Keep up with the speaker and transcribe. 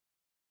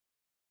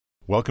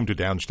Welcome to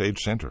Downstage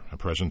Center, a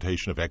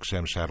presentation of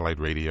XM Satellite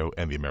Radio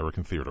and the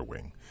American Theater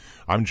Wing.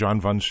 I'm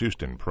John Von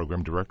Seusten,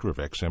 Program Director of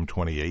XM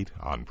 28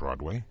 on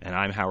Broadway. And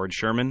I'm Howard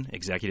Sherman,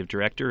 Executive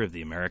Director of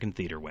the American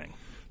Theater Wing.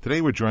 Today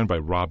we're joined by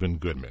Robin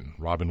Goodman.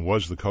 Robin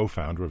was the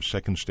co-founder of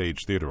Second Stage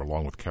Theater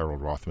along with Carol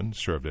Rothman,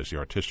 served as the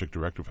artistic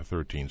director for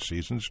 13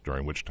 seasons,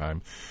 during which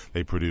time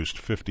they produced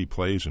 50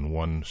 plays and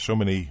won so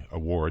many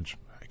awards,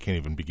 I can't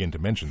even begin to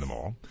mention them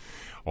all.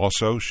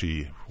 Also,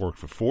 she worked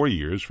for 4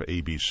 years for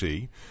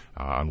ABC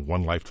on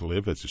One Life to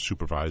Live as a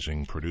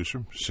supervising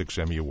producer, 6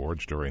 Emmy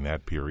Awards during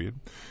that period.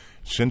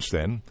 Since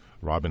then,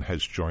 Robin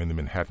has joined the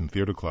Manhattan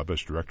Theater Club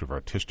as Director of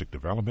Artistic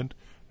Development,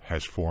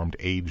 has formed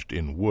Aged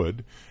in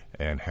Wood,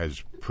 and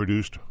has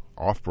produced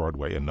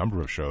off-Broadway a number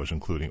of shows,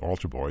 including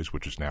Altar Boys,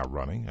 which is now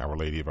running, Our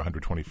Lady of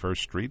 121st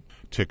Street,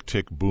 Tick,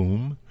 Tick,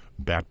 Boom,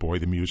 Bat Boy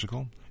the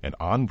Musical, and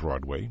on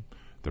Broadway,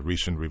 the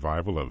recent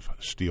revival of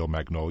Steel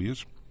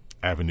Magnolias,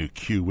 Avenue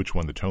Q, which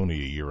won the Tony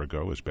a year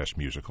ago as Best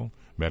Musical,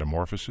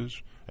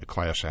 Metamorphoses, a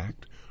class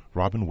act.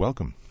 Robin,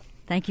 welcome.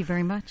 Thank you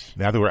very much.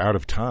 Now that we're out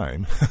of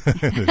time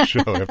in the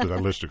show after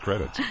that list of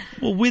credits.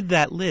 Well, with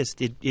that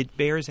list, it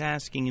bears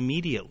asking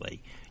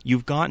immediately.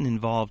 You've gotten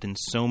involved in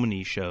so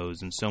many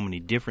shows and so many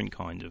different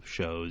kinds of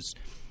shows.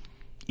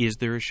 Is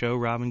there a show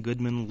Robin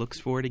Goodman looks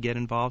for to get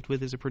involved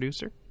with as a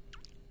producer?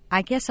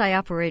 I guess I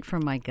operate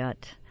from my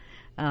gut.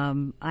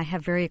 I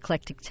have very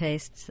eclectic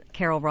tastes.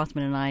 Carol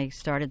Rothman and I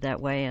started that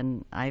way,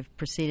 and I've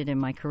proceeded in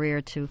my career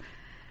to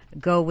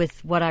go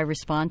with what I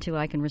respond to.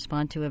 I can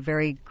respond to a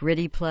very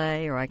gritty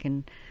play, or I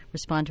can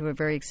respond to a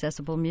very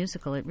accessible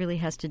musical. It really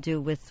has to do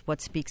with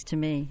what speaks to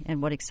me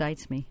and what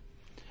excites me.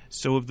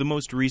 So of the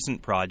most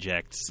recent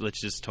projects,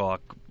 let's just talk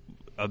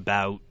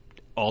about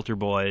Altar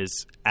Boys,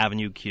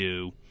 Avenue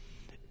Q,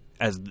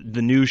 as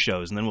the new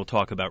shows, and then we'll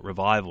talk about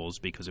revivals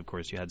because, of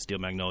course, you had Steel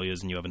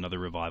Magnolias and you have another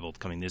revival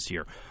coming this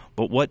year.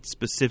 But what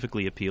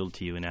specifically appealed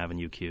to you in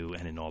Avenue Q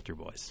and in Altar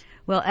Boys?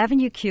 Well,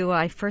 Avenue Q,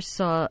 I first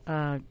saw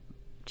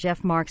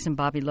Jeff Marks and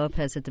Bobby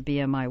Lopez at the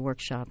BMI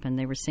workshop, and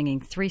they were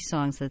singing 3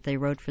 songs that they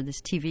wrote for this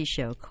TV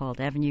show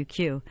called Avenue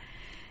Q.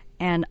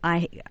 And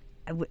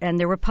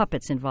there were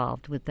puppets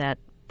involved with that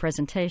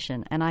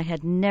presentation, and I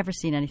had never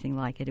seen anything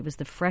like it. It was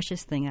the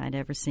freshest thing I'd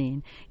ever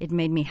seen. It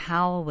made me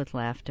howl with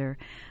laughter.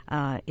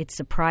 It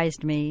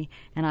surprised me,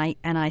 and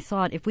I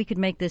thought if we could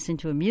make this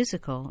into a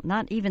musical,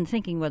 not even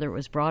thinking whether it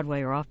was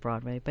Broadway or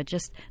off-Broadway, but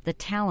just the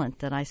talent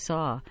that I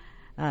saw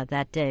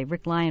that day.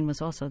 Rick Lyon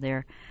was also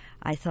there.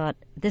 I thought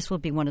this will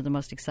be one of the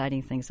most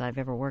exciting things I've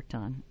ever worked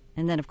on.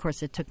 And then, of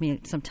course, it took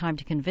me some time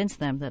to convince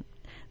them that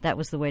that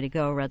was the way to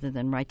go rather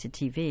than write to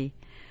TV.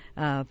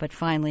 But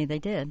finally they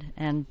did.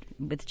 And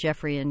with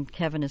Jeffrey and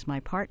Kevin as my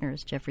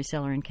partners, Jeffrey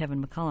Seller and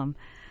Kevin McCullum,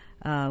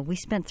 we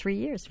spent 3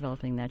 years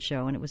developing that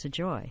show, and it was a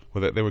joy.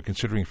 Well, they were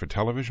considering for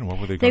television? What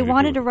were they going to do? They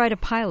wanted to write a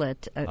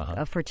pilot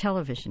for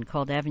television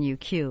called Avenue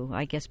Q,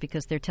 I guess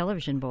because they're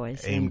television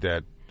boys. Aimed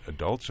at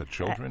adults, at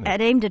children?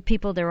 Aimed at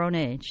people their own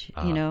age,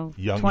 young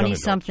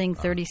 20-something,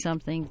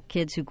 30-something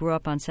kids who grew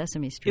up on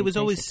Sesame Street. It was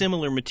always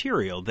similar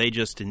material. They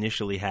just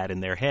initially had in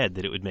their head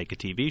that it would make a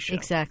TV show.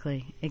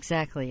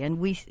 Exactly. And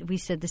we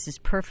said this is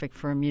perfect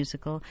for a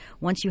musical.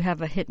 Once you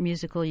have a hit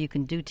musical, you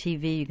can do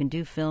TV, you can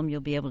do film, you'll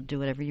be able to do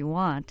whatever you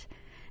want.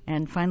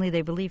 And finally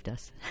they believed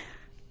us.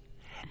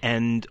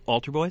 And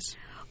Altar Boys?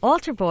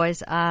 Altar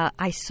Boys,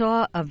 I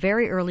saw a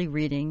very early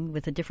reading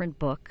with a different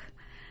book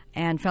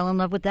and fell in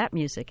love with that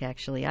music,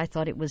 actually. I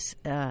thought it was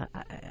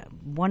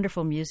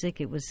wonderful music.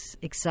 It was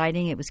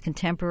exciting. It was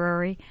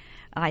contemporary.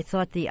 I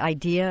thought the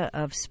idea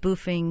of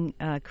spoofing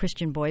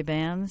Christian boy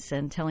bands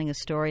and telling a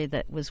story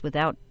that was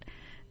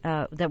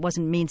that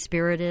wasn't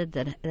mean-spirited,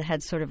 that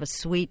had sort of a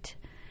sweet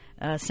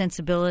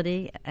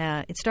sensibility.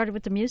 It started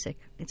with the music.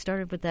 It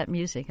started with that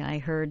music. I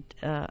heard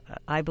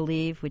I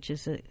Believe, which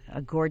is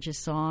a gorgeous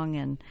song,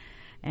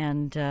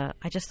 and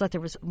I just thought there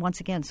was, once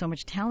again, so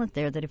much talent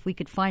there that if we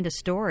could find a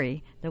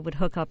story that would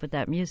hook up with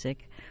that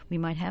music, we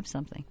might have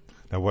something.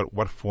 Now,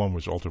 what form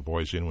was Altar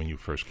Boys in when you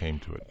first came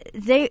to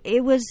it?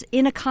 It was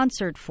in a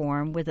concert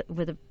form with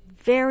a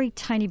very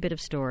tiny bit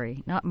of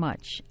story, not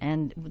much.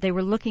 And they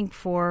were looking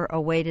for a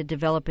way to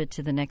develop it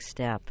to the next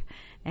step.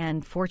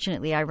 And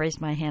fortunately, I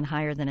raised my hand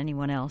higher than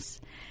anyone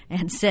else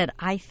and said,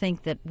 I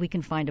think that we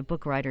can find a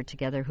book writer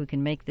together who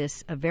can make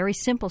this a very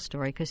simple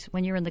story, because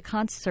when you're in the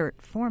concert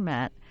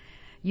format,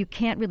 you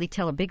can't really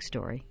tell a big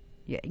story.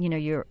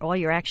 All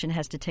your action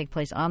has to take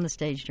place on the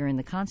stage during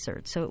the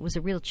concert. So it was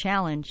a real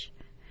challenge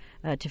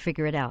to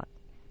figure it out.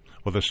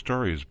 Well, the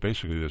story is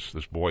basically this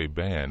boy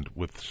band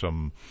with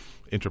some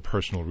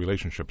interpersonal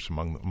relationships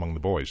among the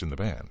boys in the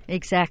band.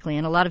 Exactly,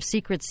 and a lot of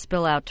secrets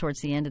spill out towards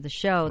the end of the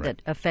show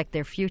that affect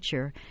their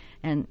future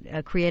and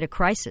create a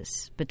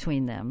crisis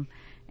between them.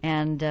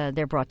 and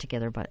they're brought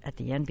together at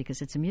the end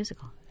because it's a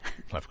musical.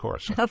 Of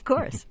course. Of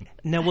course.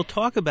 Now, we'll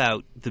talk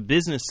about the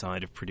business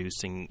side of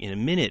producing in a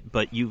minute,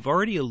 but you've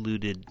already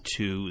alluded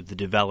to the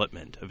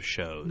development of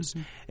shows,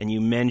 and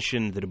you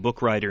mentioned that a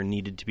book writer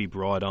needed to be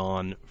brought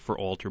on for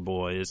Altar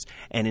Boys,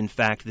 and in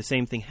fact, the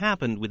same thing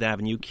happened with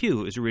Avenue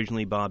Q. It was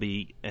originally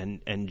Bobby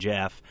and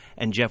Jeff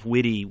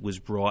Whitty was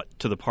brought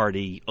to the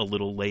party a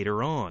little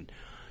later on.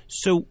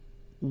 So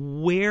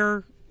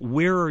where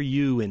are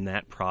you in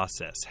that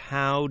process?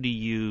 How do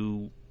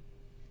you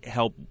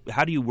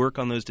work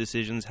on those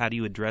decisions? How do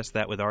you address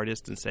that with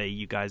artists and say,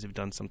 you guys have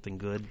done something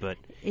good? But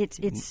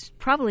it's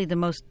probably the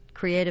most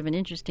creative and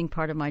interesting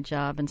part of my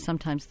job, and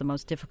sometimes the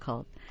most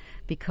difficult,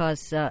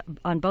 because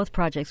on both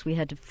projects we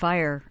had to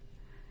fire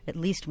at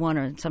least one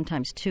or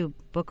sometimes two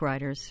book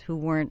writers who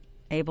weren't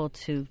able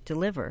to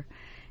deliver.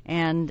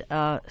 And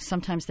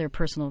sometimes there are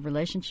personal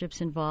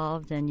relationships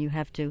involved, and you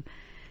have to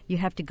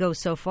go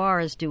so far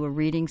as do a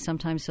reading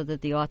sometimes so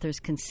that the authors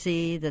can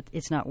see that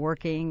it's not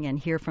working and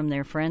hear from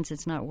their friends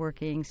it's not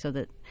working so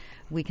that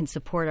we can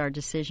support our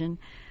decision.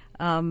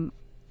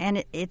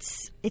 And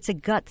it's a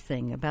gut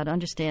thing about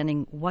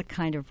understanding what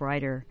kind of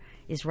writer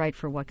is right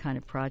for what kind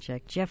of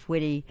project. Jeff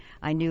Whitty,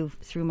 I knew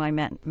through my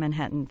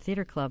Manhattan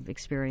Theater Club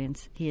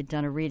experience. He had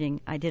done a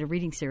reading. I did a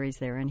reading series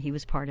there, and he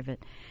was part of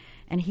it.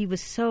 And he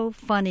was so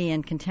funny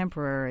and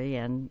contemporary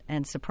and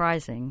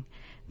surprising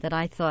that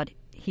I thought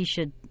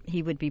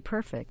he would be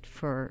perfect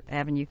for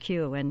Avenue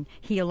Q. And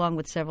he, along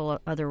with several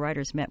other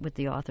writers, met with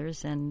the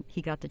authors, and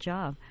he got the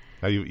job.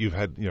 Now, you've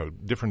had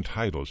different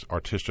titles: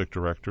 artistic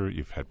director.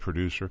 You've had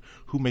producer.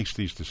 Who makes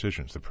these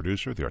decisions? The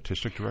producer, the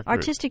artistic director.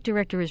 Artistic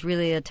director is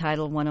really a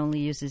title one only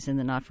uses in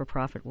the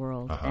not-for-profit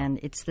world, and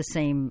it's the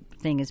same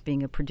thing as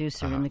being a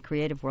producer in the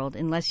creative world,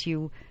 unless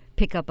you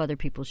pick up other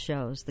people's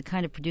shows. The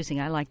kind of producing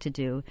I like to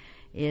do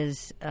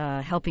is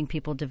helping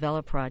people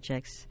develop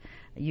projects.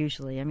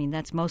 Usually, I mean,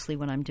 that's mostly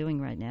what I'm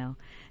doing right now,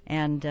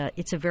 and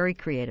it's a very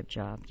creative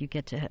job. You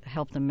get to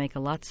help them make a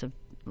lot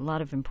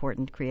of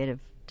important creative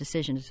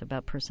decisions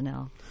about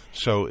personnel.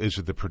 So is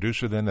it the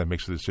producer then that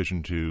makes the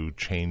decision to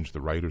change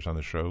the writers on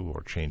the show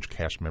or change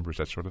cast members,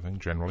 that sort of thing,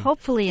 generally?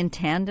 Hopefully in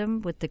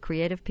tandem with the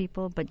creative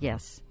people, but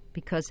yes.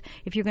 Because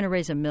if you're going to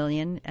raise $1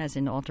 million, as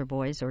in Altar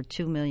Boys, or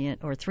 $2 million,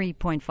 or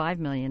 $3.5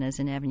 million, as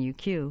in Avenue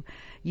Q,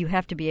 you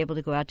have to be able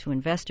to go out to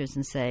investors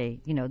and say,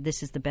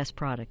 this is the best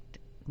product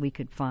we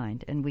could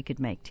find and we could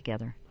make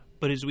together.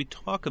 But as we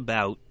talk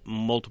about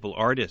multiple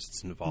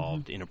artists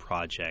involved in a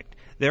project,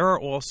 there are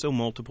also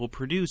multiple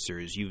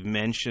producers. You've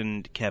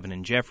mentioned Kevin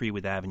and Jeffrey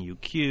with Avenue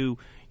Q.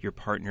 You're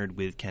partnered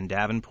with Ken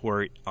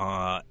Davenport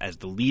as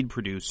the lead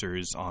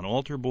producers on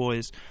Altar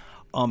Boys.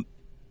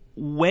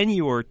 When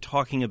you're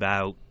talking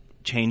about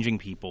changing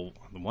people,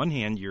 on the one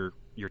hand, you're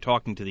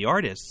talking to the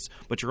artists,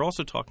 but you're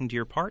also talking to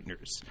your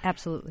partners.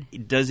 Absolutely.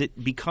 Does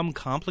it become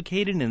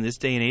complicated in this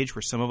day and age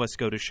where some of us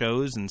go to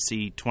shows and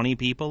see 20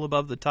 people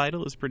above the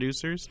title as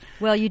producers?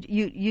 Well,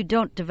 you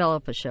don't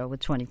develop a show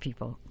with 20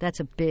 people. That's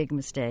a big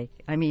mistake.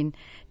 I mean,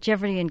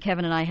 Jeffrey and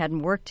Kevin and I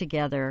hadn't worked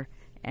together,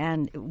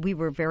 and we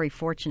were very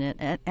fortunate.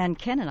 And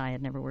Ken and I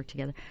had never worked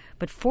together.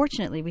 But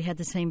fortunately, we had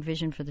the same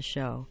vision for the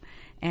show.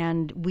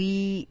 And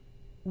we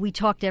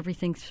talked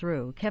everything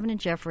through. Kevin and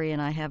Jeffrey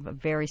and I have a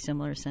very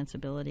similar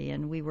sensibility,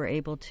 and we were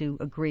able to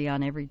agree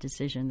on every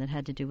decision that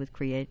had to do with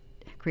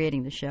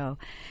creating the show.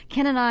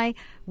 Ken and I,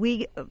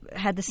 we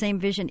had the same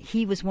vision.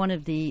 He was one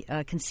of the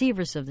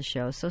conceivers of the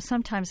show, so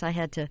sometimes I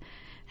had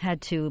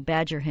to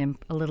badger him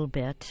a little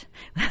bit,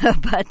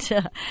 but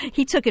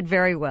he took it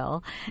very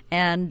well,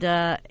 and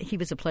he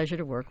was a pleasure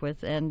to work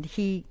with. And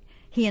he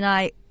and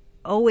I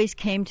always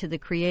came to the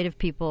creative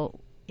people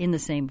in the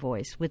same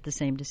voice, with the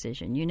same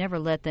decision. You never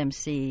let them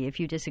see if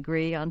you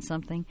disagree on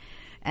something.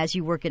 As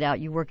you work it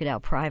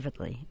out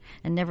privately,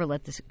 and never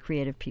let the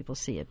creative people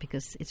see it,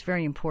 because it's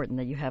very important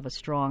that you have a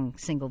strong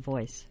single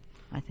voice,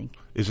 I think.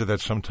 Is it that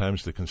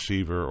sometimes the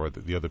conceiver or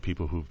the other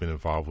people who've been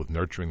involved with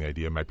nurturing the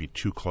idea might be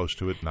too close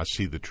to it, not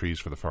see the trees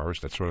for the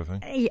forest, that sort of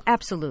thing?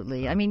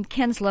 Absolutely. I mean,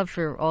 Ken's love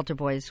for Altar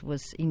Boys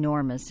was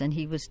enormous, and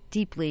he was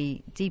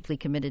deeply, deeply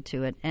committed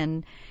to it.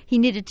 And he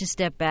needed to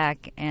step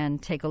back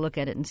and take a look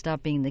at it and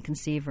stop being the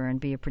conceiver and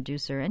be a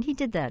producer. And he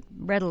did that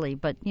readily,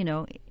 but,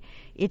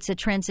 it's a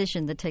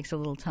transition that takes a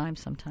little time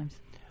sometimes.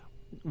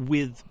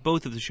 With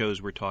both of the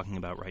shows we're talking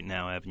about right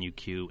now, Avenue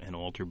Q and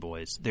Altar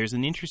Boys, there's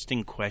an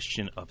interesting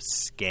question of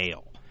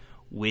scale,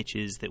 which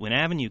is that when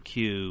Avenue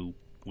Q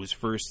was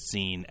first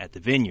seen at the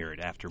Vineyard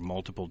after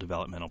multiple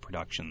developmental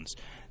productions,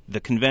 the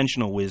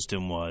conventional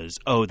wisdom was,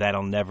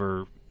 that'll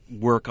never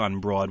work on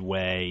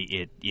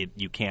Broadway.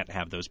 You can't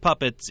have those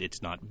puppets.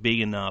 It's not big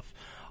enough.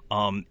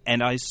 And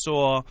I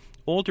saw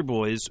Altar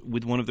Boys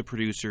with one of the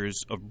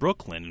producers of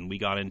Brooklyn, and we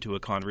got into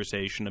a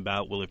conversation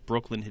about, well, if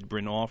Brooklyn had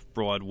been off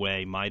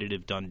Broadway, might it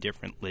have done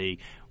differently?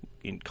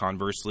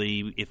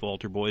 Conversely, if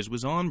Altar Boys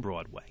was on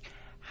Broadway.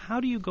 How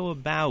do you go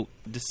about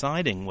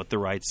deciding what the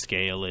right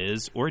scale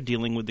is, or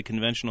dealing with the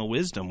conventional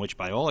wisdom, which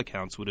by all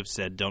accounts would have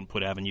said, don't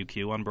put Avenue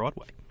Q on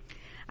Broadway?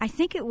 I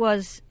think it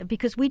was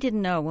because we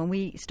didn't know when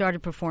we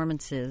started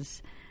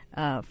performances.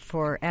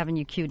 for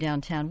Avenue Q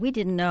downtown. We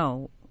didn't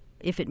know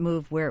if it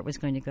moved where it was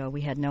going to go.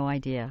 We had no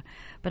idea.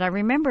 But I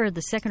remember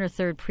the second or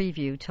third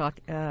preview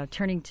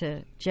turning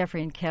to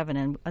Jeffrey and Kevin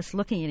and us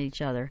looking at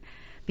each other,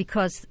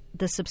 because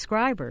the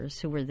subscribers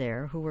who were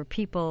there, who were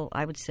people,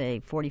 I would say,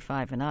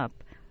 45 and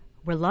up,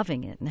 were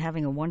loving it and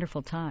having a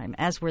wonderful time,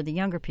 as were the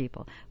younger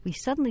people. We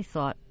suddenly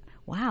thought,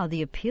 wow,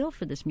 the appeal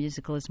for this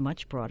musical is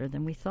much broader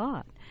than we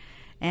thought.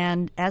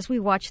 And as we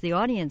watched the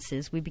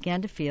audiences, we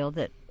began to feel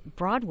that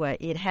Broadway,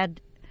 it had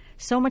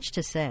so much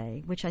to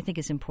say, which I think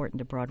is important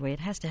to Broadway. It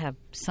has to have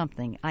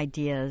something,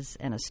 ideas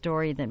and a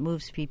story that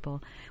moves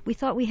people. We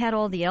thought we had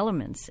all the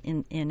elements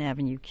in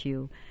Avenue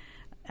Q.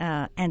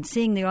 And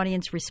seeing the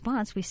audience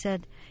response, we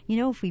said,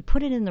 if we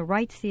put it in the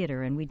right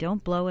theater and we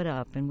don't blow it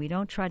up and we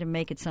don't try to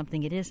make it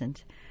something it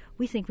isn't,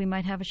 we think we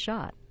might have a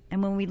shot.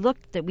 And when we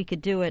looked that we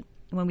could do it,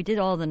 when we did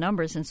all the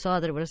numbers and saw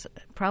that it was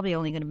probably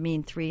only going to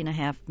mean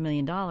 $3.5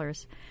 million,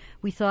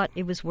 we thought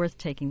it was worth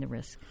taking the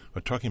risk.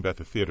 But talking about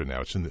the theater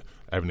now, it's in the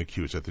Avenue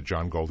Q. It's at the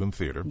John Golden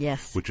Theater,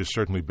 yes, which is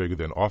certainly bigger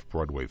than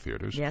off-Broadway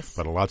theaters, yes,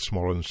 but a lot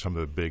smaller than some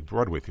of the big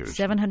Broadway theaters.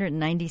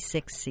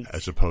 796 seats.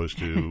 As opposed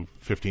to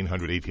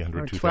 1,500,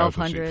 1,800,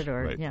 2,000 seats.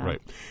 Or, yeah.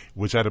 Right.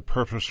 Was that a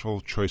purposeful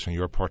choice on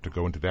your part to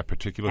go into that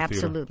particular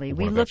Absolutely. theater? Absolutely.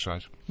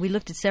 We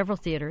looked at several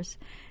theaters,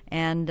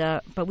 and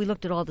but we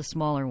looked at all the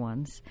smaller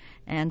ones.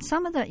 And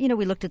some of the,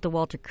 we looked at the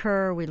Walter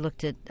Kerr, we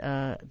looked at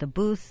the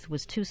Booth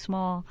was too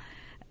small.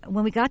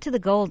 When we got to the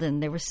Golden,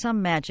 there was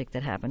some magic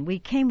that happened. We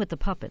came with the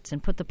puppets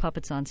and put the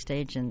puppets on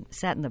stage and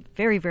sat in the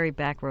very, very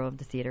back row of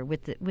the theater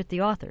with the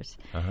authors.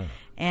 Uh-huh.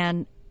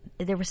 And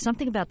there was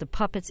something about the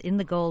puppets in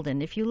the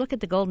Golden. If you look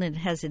at the Golden, it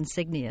has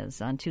insignias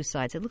on two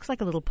sides. It looks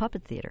like a little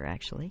puppet theater,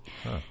 actually.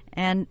 Huh.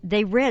 And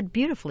they read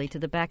beautifully to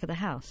the back of the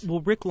house. Well,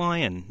 Rick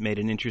Lyon made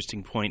an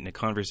interesting point in a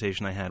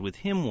conversation I had with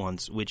him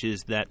once, which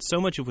is that so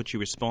much of what you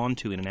respond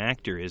to in an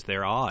actor is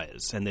their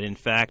eyes, and that, in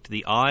fact,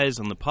 the eyes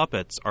on the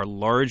puppets are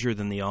larger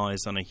than the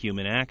eyes on a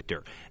human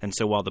actor. And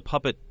so while the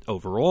puppet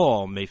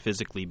overall may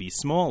physically be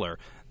smaller,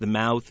 the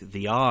mouth,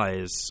 the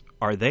eyes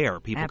are there.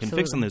 People Absolutely.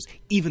 Can fix on those,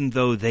 even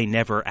though they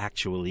never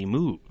actually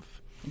move.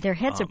 Their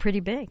heads are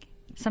pretty big,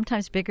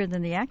 sometimes bigger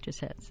than the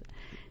actors' heads.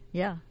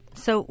 Yeah.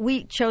 So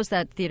we chose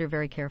that theater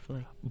very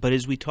carefully. But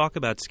as we talk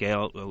about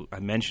scale, I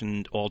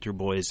mentioned Altar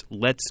Boys,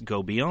 let's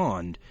go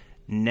beyond.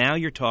 Now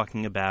you're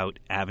talking about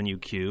Avenue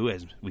Q,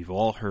 as we've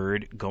all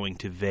heard, going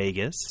to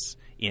Vegas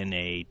in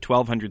a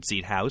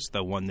 1,200-seat house,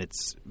 the one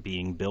that's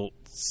being built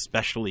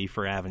specially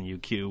for Avenue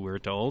Q, we're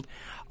told.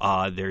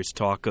 There's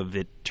talk of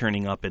it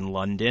turning up in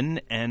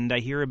London, and I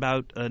hear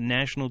about a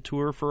national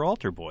tour for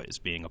Altar Boys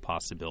being a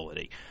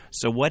possibility.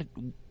 So what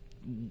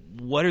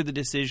are the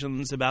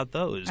decisions about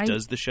those?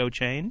 Does the show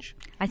change?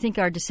 I think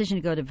our decision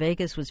to go to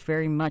Vegas was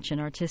very much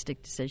an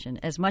artistic decision,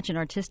 as much an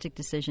artistic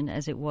decision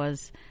as it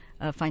was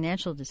a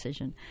financial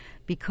decision,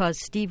 because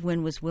Steve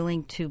Wynn was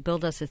willing to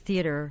build us a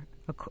theater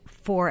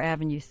for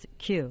Avenue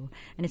Q,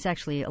 and it's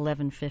actually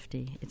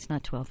 1,150. It's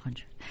not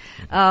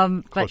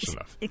 1,200. Close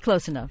enough.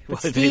 Close enough. Well,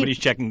 if anybody's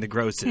checking the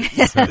grosses.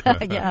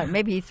 Yeah,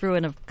 maybe he threw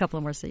in a couple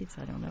of more seats.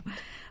 I don't know.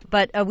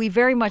 But we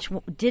very much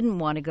didn't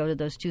want to go to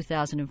those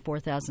 2,000 and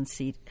 4,000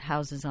 seat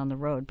houses on the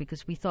road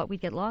because we thought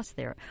we'd get lost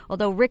there.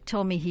 Although Rick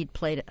told me he'd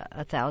played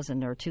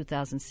 1,000 or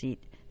 2,000 seat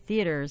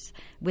theaters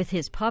with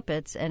his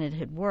puppets and it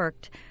had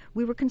worked,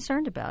 we were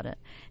concerned about it.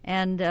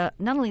 And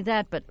not only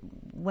that, but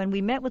when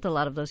we met with a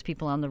lot of those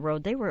people on the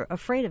road, they were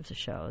afraid of the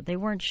show. They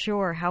weren't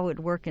sure how it would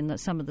work in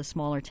some of the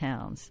smaller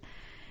towns.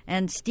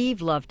 And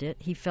Steve loved it.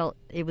 He felt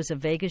it was a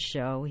Vegas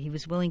show. He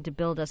was willing to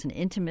build us an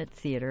intimate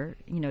theater,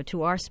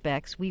 to our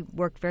specs. We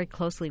worked very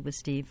closely with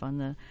Steve on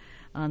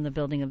the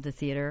building of the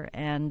theater.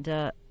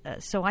 And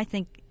so I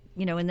think,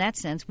 in that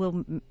sense,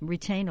 we'll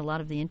retain a lot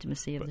of the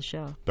intimacy of the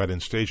show. But in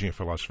staging it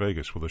for Las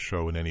Vegas, will the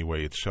show in any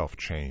way itself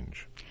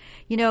change?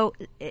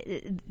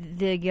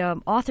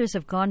 The authors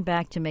have gone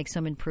back to make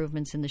some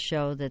improvements in the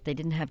show that they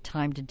didn't have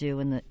time to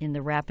do in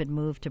the rapid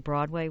move to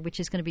Broadway, which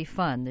is going to be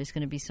fun. There's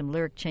going to be some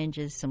lyric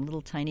changes, some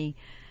little tiny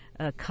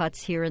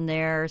cuts here and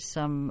there,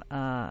 some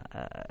an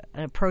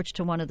approach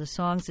to one of the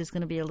songs is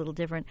going to be a little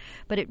different.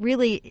 But it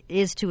really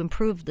is to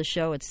improve the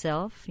show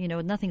itself.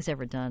 Nothing's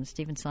ever done.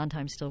 Stephen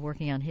Sondheim's still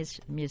working on his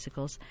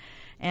musicals.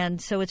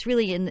 And so it's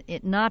really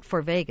not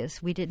for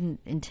Vegas. We didn't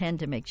intend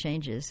to make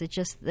changes. It's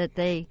just that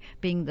they,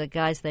 being the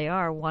guys they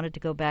are, wanted to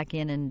go back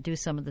in and do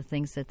some of the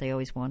things that they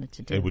always wanted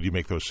to do. And would you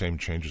make those same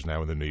changes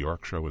now in the New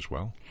York show as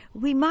well?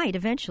 We might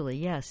eventually,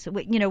 yes.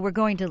 We're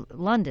going to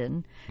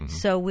London,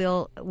 so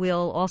we'll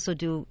also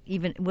do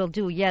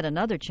yet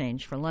another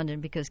change for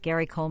London because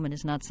Gary Coleman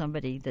is not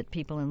somebody that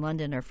people in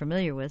London are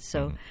familiar with.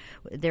 So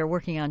they're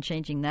working on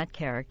changing that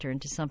character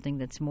into something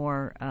that's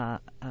more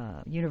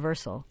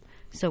universal.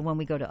 So when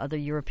we go to other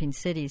European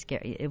cities,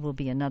 it will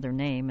be another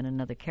name and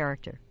another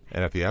character.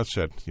 And at the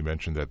outset, you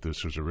mentioned that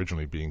this was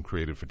originally being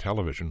created for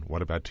television.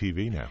 What about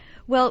TV now?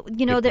 Well,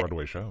 you know,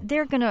 Broadway show.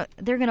 they're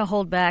gonna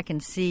hold back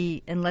and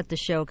see and let the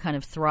show kind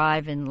of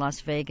thrive in Las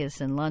Vegas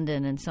and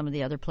London and some of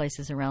the other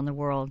places around the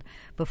world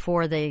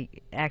before they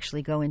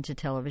actually go into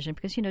television,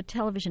 because you know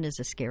television is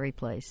a scary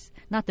place.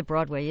 Not that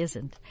Broadway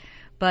isn't,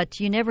 but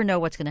you never know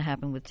what's going to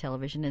happen with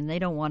television, and they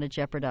don't want to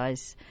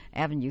jeopardize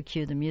Avenue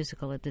Q, the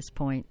musical, at this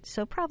point.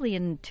 So probably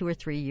in 2 or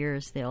 3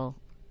 years they'll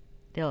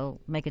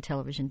make a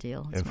television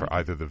deal. And for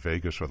either the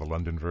Vegas or the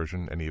London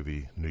version, any of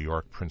the New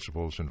York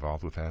principals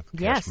involved with that?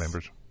 Yes. Cast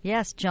members?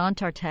 Yes, John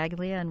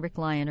Tartaglia and Rick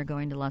Lyon are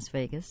going to Las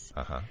Vegas.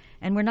 Uh-huh.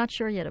 And we're not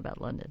sure yet about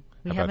London.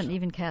 We How about- haven't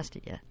even cast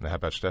it yet. Now, how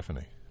about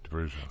Stephanie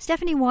DeBruzzo?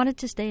 Stephanie wanted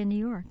to stay in New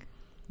York.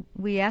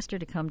 We asked her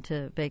to come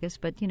to Vegas,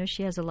 but, you know,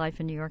 she has a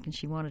life in New York and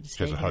she wanted to She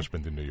stay has a here.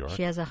 husband in New York.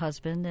 She has a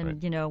husband, and,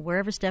 Right. you know,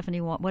 wherever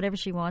Stephanie whatever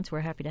she wants, we're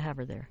happy to have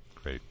her there.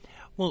 Great.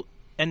 Well,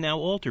 and now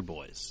Altar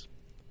Boys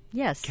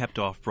Yes. kept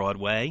off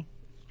Broadway.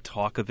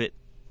 Talk of it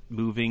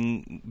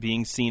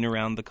being seen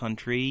around the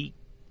country.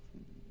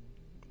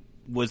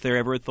 Was there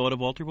ever a thought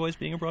of Altar Boys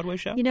being a Broadway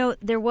show? You know,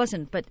 there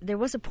wasn't, but there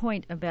was a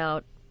point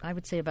about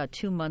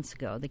 2 months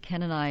ago that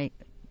Ken and I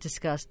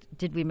discussed,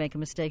 did we make a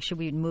mistake? Should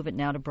we move it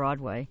now to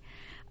Broadway?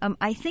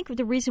 I think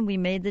the reason we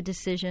made the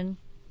decision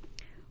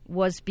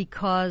was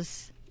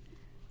because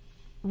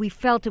we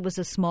felt it was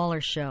a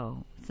smaller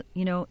show.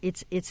 You know,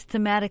 it's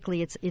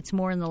thematically, it's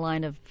more in the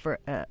line of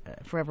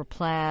Forever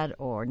Plaid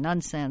or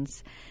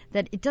Nonsense,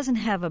 that it doesn't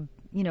have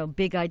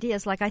big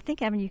ideas like I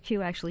think Avenue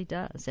Q actually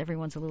does.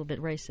 Everyone's a little bit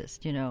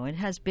racist, you know. It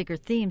has bigger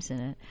themes in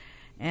it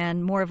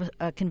and more of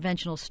a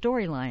conventional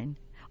storyline.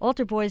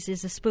 Altar Boys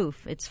is a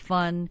spoof. It's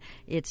fun.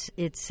 It's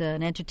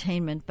an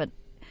entertainment, but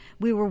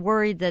we were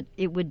worried that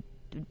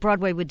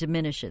Broadway would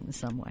diminish it in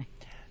some way.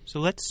 So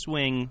let's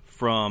swing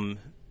from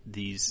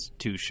these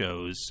two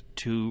shows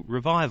to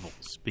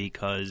revivals,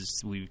 because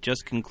we've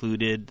just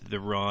concluded the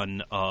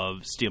run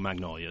of Steel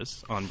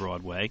Magnolias on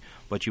Broadway,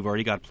 but you've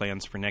already got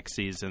plans for next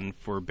season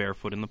for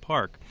Barefoot in the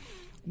Park.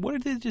 What are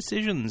the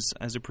decisions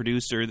as a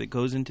producer that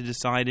goes into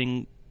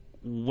deciding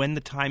when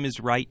the time is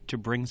right to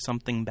bring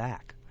something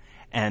back,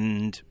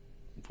 and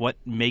what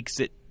makes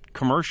it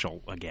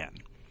commercial again?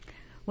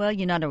 Well,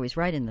 you're not always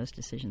right in those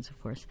decisions, of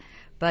course.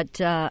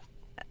 But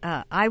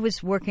I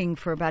was working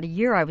for about a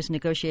year. I was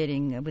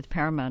negotiating with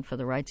Paramount for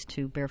the rights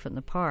to Barefoot in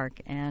the Park,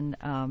 and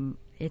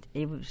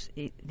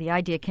the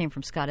idea came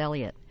from Scott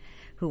Elliott,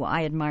 who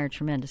I admire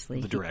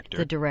tremendously.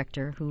 The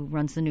director who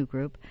runs the new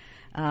group.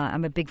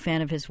 I'm a big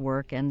fan of his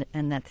work and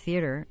that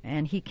theater.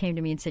 And he came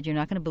to me and said, "You're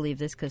not going to believe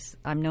this because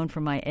I'm known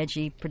for my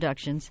edgy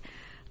productions,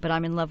 but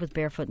I'm in love with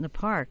Barefoot in the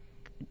Park.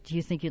 Do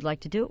you think you'd like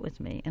to do it with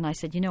me?" And I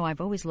said, "You know,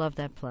 I've always loved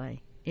that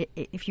play.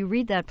 If you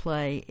read that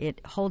play, it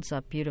holds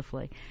up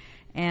beautifully.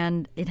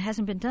 And it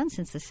hasn't been done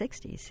since the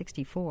 60s,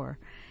 64.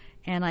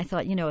 And I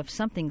thought, you know, if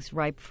something's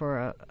ripe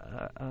for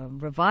a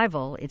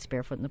revival, it's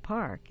Barefoot in the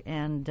Park.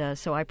 And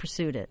so I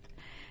pursued it.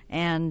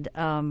 And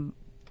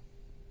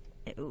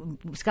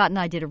Scott and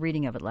I did a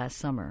reading of it last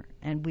summer,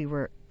 and we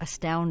were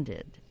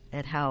astounded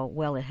at how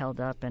well it held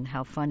up and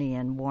how funny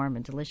and warm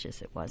and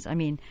delicious it was. I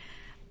mean,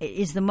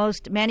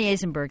 Manny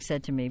Eisenberg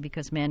said to me,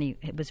 because Manny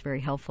was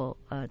very helpful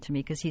to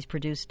me because he's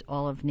produced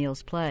all of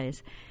Neil's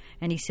plays,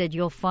 and he said,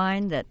 "You'll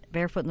find that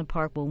Barefoot in the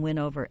Park will win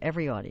over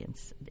every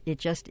audience. It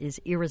just is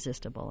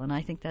irresistible." And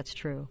I think that's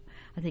true.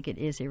 I think it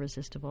is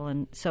irresistible.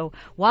 And so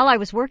while I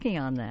was working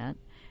on that,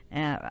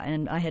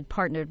 and I had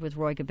partnered with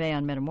Roy Gabay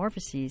on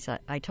Metamorphoses,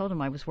 I told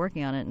him I was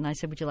working on it, and I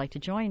said, "Would you like to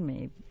join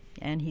me?"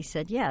 And he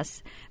said,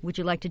 "Yes. Would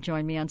you like to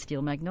join me on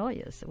Steel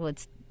Magnolias?" Well,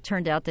 it's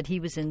turned out that he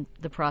was in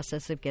the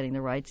process of getting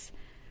the rights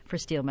for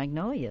Steel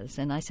Magnolias.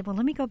 And I said, "Well,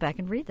 let me go back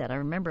and read that." I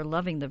remember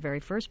loving the very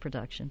first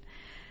production.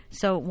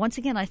 So once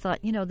again, I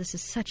thought, you know, this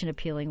is such an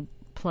appealing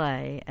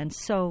play and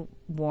so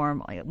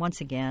warm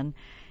once again.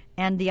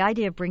 And the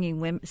idea of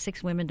bringing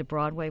 6 women to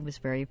Broadway was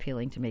very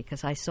appealing to me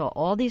because I saw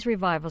all these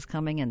revivals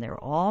coming and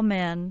they're all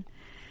men.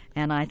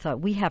 And I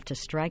thought, we have to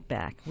strike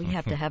back. We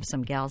have to have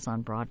some gals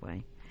on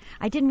Broadway.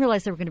 I didn't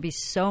realize there were going to be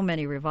so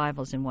many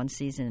revivals in one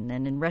season,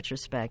 and in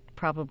retrospect,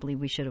 probably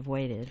we should have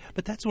waited.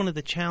 But that's one of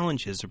the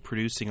challenges of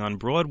producing on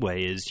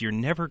Broadway is you're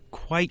never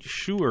quite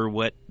sure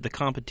what the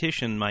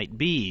competition might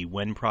be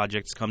when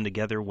projects come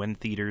together, when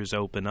theaters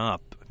open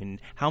up. I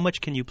mean, how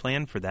much can you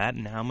plan for that,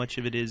 and how much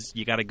of it is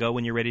you got to go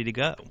when you're ready to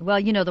go? Well,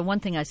 you know, the one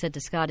thing I said to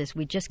Scott is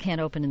we just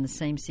can't open in the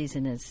same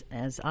season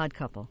as Odd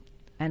Couple.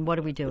 And what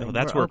are we doing? Well,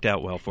 that's worked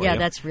out well for you. Yeah,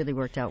 that's really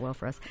worked out well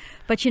for us.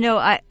 But, you know,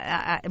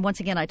 I once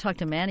again, I talked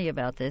to Manny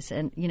about this,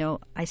 and, you know,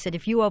 I said,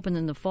 if you open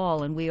in the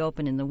fall and we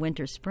open in the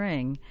winter,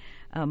 spring,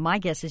 my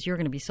guess is you're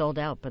going to be sold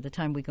out by the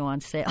time we go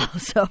on sale.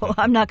 So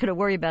I'm not going to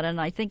worry about it.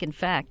 And I think, in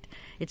fact,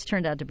 it's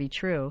turned out to be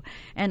true.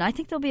 And I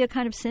think there'll be a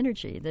kind of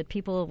synergy that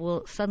people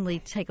will suddenly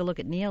take a look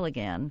at Neil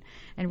again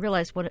and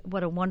realize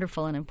what a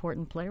wonderful and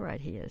important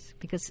playwright he is.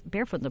 Because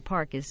Barefoot in the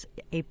Park is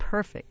a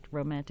perfect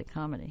romantic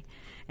comedy.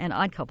 And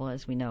Odd Couple,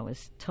 as we know,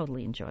 is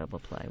totally enjoyable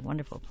play,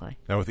 wonderful play.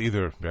 Now, with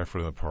either Barefoot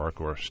in the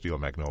Park or Steel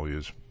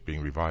Magnolias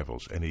being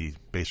revivals, any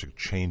basic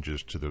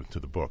changes to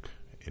the book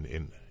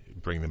in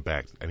bring them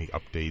back? Any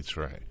updates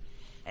or?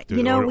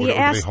 We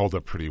asked. They hold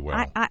up pretty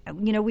well.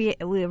 We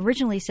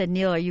originally said,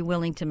 Neil, are you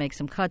willing to make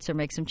some cuts or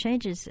make some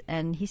changes?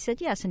 And he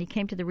said yes. And he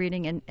came to the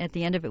reading, and at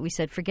the end of it, we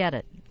said, forget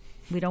it.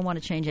 We don't want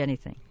to change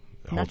anything.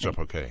 It holds up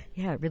okay.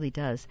 Yeah, it really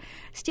does.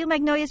 Steel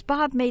Magnolias,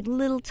 Bob made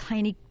little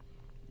tiny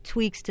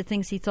tweaks to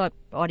things he thought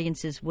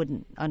audiences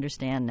wouldn't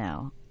understand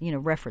now,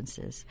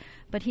 references.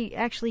 But he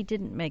actually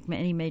didn't make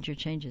any major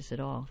changes at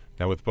all.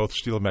 Now, with both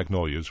Steel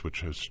Magnolias,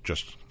 which has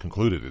just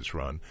concluded its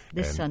run.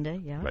 This Sunday,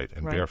 yeah. Right,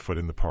 and Barefoot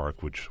in the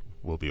Park, which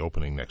will be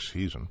opening next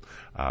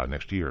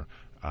year.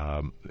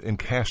 In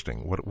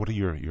casting, what are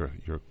your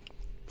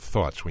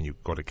thoughts when you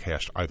go to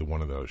cast either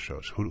one of those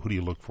shows? Who do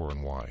you look for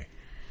and why?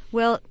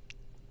 Well,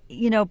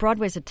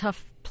 Broadway's a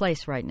tough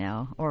place right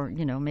now, or,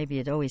 maybe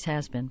it always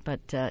has been,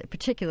 but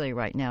particularly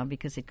right now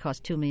because it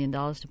costs $2 million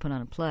to put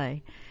on a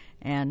play,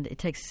 and it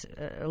takes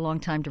a long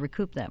time to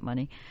recoup that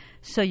money.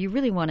 So you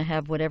really want to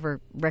have whatever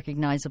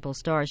recognizable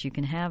stars you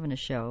can have in a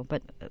show,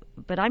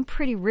 but I'm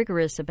pretty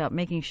rigorous about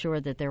making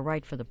sure that they're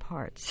right for the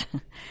parts.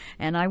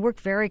 And I work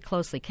very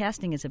closely.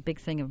 Casting is a big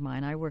thing of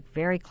mine. I work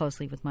very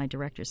closely with my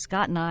directors.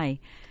 Scott and I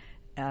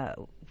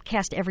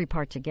cast every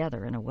part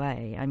together in a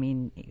way. I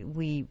mean,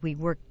 we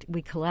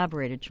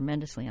collaborated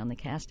tremendously on the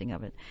casting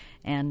of it,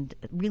 and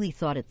really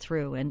thought it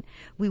through. And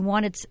we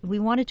wanted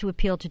to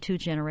appeal to two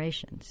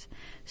generations.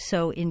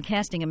 So in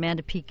casting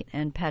Amanda Peeke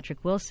and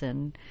Patrick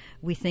Wilson,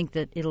 we think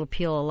that it'll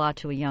appeal a lot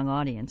to a young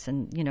audience.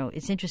 And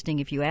it's interesting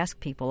if you ask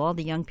people, all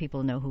the young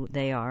people know who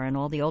they are, and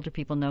all the older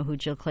people know who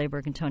Jill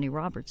Clayburgh and Tony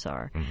Roberts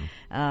are,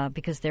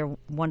 because they're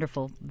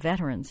wonderful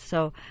veterans.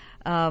 So.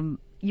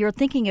 You're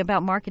thinking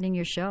about marketing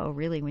your show,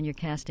 really, when you're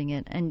casting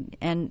it.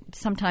 And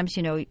sometimes,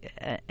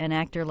 an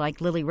actor like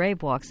Lily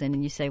Rabe walks in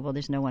and you say, well,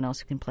 there's no one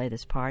else who can play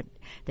this part.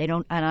 They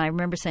don't. And I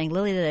remember saying,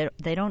 Lily,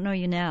 they don't know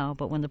you now,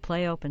 but when the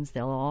play opens,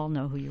 they'll all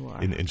know who you are.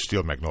 In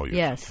Steel Magnolias.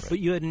 Yes. Right. But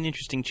you had an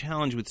interesting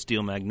challenge with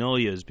Steel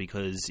Magnolias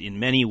because in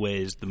many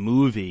ways the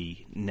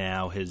movie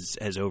now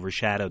has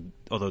overshadowed,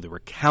 although there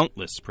were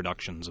countless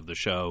productions of the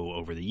show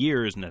over the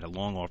years and had a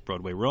long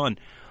off-Broadway run.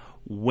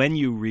 When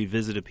you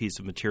revisit a piece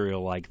of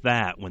material like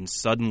that, when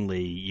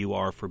suddenly you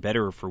are, for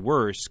better or for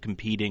worse,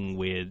 competing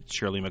with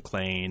Shirley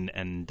MacLaine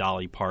and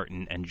Dolly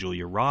Parton and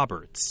Julia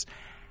Roberts,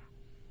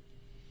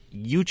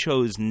 you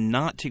chose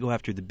not to go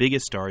after the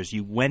biggest stars.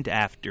 You went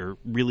after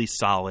really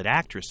solid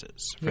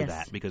actresses for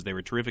that because they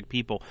were terrific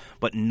people,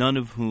 but none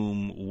of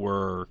whom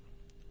were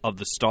of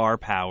the star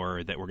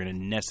power that were going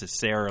to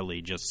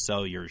necessarily just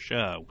sell your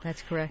show.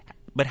 That's correct.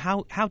 But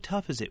how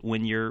tough is it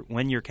when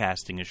you're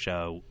casting a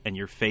show and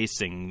you're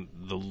facing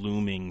the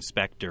looming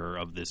specter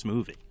of this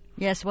movie?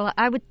 Yes, well,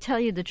 I would tell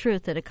you the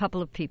truth that a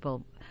couple of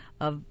people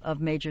of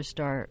major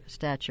star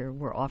stature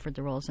were offered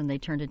the roles, and they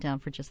turned it down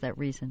for just that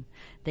reason.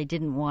 They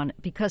didn't want,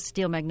 because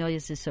Steel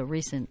Magnolias is so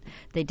recent,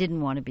 they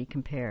didn't want to be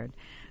compared.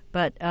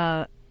 But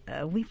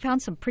we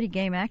found some pretty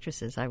game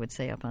actresses, I would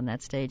say, up on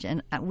that stage,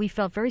 and we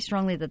felt very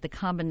strongly that the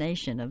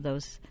combination of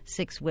those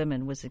 6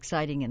 women was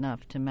exciting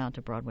enough to mount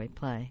a Broadway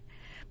play.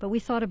 But we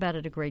thought about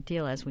it a great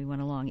deal as we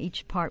went along.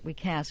 Each part we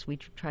cast, we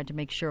tried to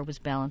make sure it was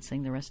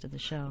balancing the rest of the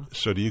show.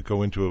 So do you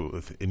go into it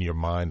with, in your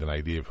mind, an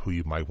idea of who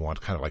you might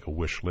want, kind of like a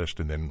wish list,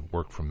 and then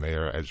work from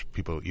there as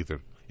people either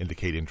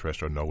indicate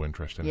interest or no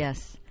interest in it?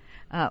 Yes.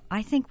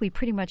 I think we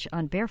pretty much,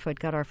 on Barefoot,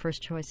 got our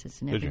first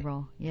choices in every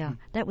role. Yeah,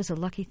 that was a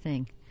lucky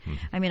thing.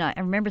 I mean, I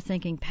remember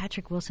thinking,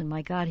 Patrick Wilson,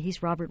 my God,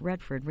 he's Robert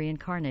Redford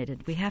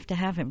reincarnated. We have to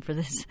have him for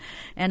this.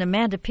 And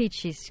Amanda Peeke,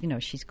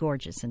 she's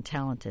gorgeous and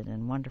talented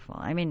and wonderful.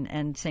 I mean,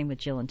 and same with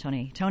Jill and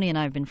Tony. Tony and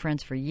I have been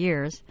friends for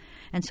years,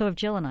 and so have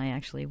Jill and I,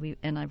 actually.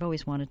 And I've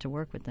always wanted to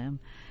work with them.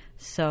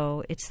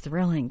 So it's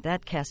thrilling.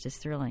 That cast is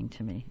thrilling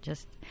to me.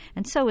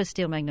 And so is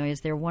Steel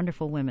Magnolias. They're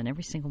wonderful women,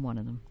 every single one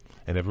of them.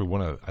 And every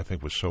one, I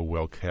think, was so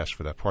well cast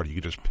for that part. You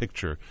could just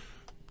picture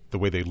the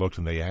way they looked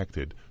and they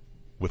acted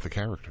with the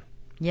character.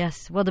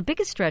 Yes. Well, the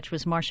biggest stretch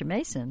was Marsha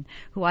Mason,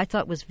 who I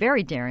thought was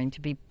very daring to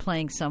be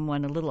playing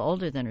someone a little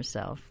older than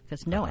herself,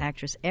 because no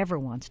actress ever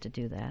wants to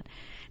do that.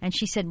 And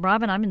she said,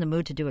 Robin, I'm in the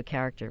mood to do a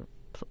character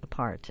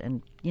part,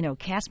 and,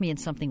 cast me in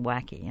something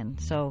wacky. And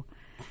so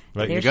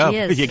right, there you go. she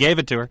is. You gave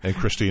it to her. And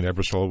Christine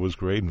Ebersole was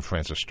great, and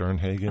Frances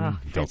Sternhagen,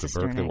 Delta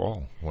Burke, they were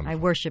all wonderful. I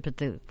worship at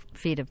the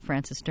feet of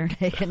Frances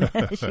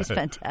Sternhagen. She's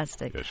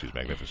fantastic. Yeah, she's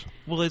magnificent.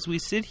 Well, as we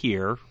sit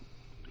here,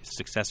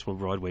 successful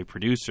Broadway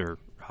producer,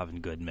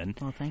 Robin Goodman.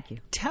 Well, thank you.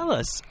 Tell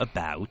us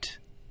about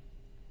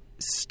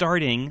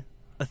starting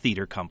a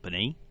theater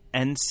company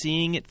and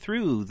seeing it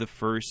through the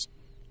first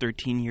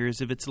 13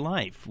 years of its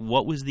life.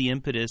 What was the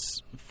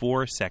impetus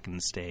for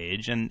Second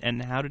Stage,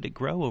 and how did it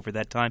grow over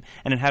that time?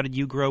 And how did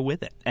you grow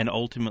with it and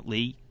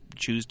ultimately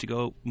choose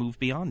to move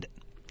beyond it?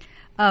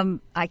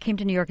 I came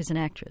to New York as an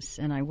actress,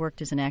 and I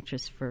worked as an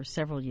actress for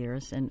several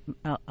years, and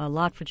a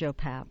lot for Joe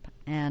Papp.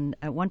 And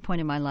at one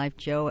point in my life,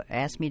 Joe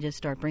asked me to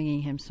start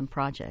bringing him some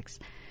projects,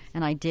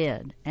 and I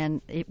did.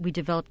 And we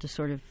developed a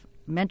sort of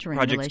mentoring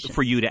projects relation.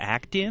 For you to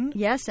act in?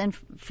 Yes, and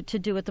to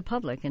do with the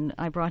public. And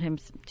I brought him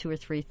 2 or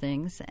 3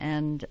 things,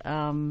 and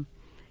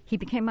he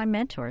became my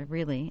mentor,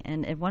 really.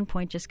 And at one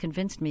point just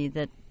convinced me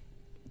that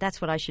that's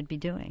what I should be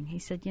doing. He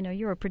said,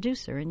 you're a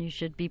producer and you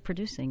should be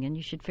producing and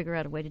you should figure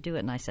out a way to do it.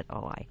 And I said,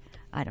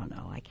 I don't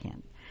know, I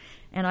can't.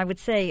 And I would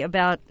say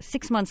about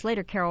 6 months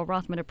later, Carol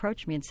Rothman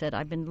approached me and said,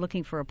 I've been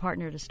looking for a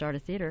partner to start a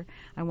theater.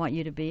 I want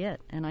you to be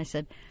it. And I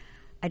said,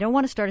 I don't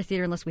want to start a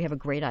theater unless we have a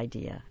great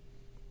idea,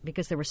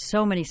 because there were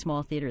so many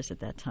small theaters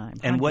at that time.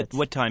 And hundreds.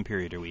 what time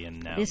period are we in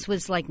now? This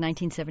was like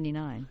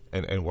 1979.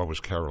 And what was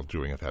Carol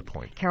doing at that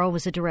point? Carol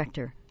was a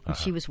director. And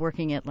she was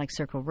working at like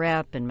Circle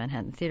Rep and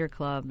Manhattan Theater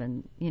Club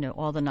and,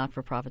 all the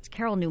not-for-profits.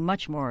 Carol knew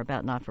much more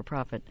about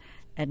not-for-profit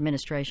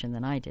administration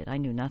than I did. I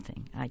knew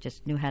nothing. I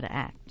just knew how to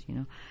act,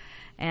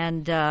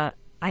 And I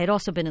had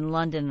also been in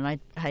London, and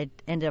I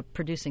ended up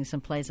producing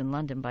some plays in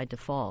London by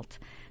default.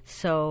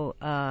 So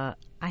I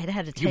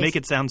had to taste. You make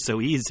it sound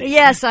so easy.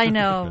 Yes, I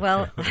know.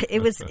 Well,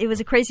 it was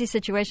a crazy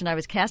situation. I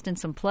was cast in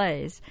some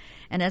plays,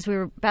 and as we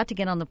were about to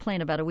get on the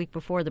plane about a week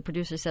before, the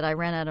producer said, I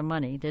ran out of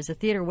money. There's a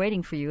theater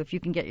waiting for you if you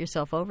can get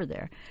yourself over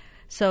there.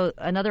 So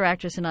another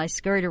actress and I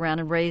scurried around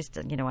and raised,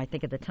 I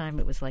think at the time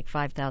it was like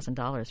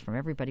 $5,000 from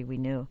everybody we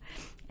knew.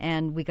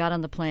 And we got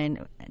on the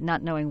plane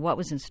not knowing what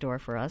was in store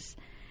for us.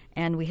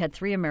 And we had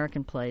 3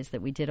 American plays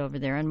that we did over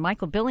there. And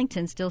Michael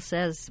Billington still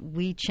says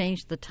we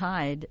changed the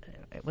tide.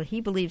 Well, he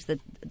believes that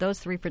those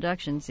 3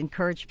 productions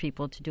encouraged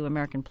people to do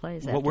American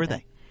plays. What were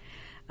they?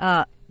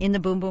 In the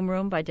Boom Boom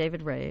Room by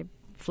David Rabe,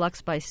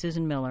 Flux by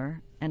Susan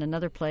Miller, and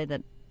another play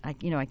that I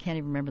can't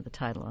even remember the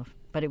title of.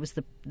 But it was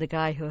the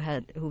guy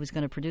who was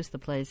going to produce the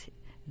plays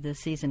this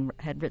season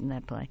had written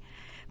that play.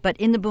 But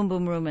In the Boom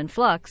Boom Room and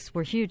Flux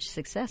were huge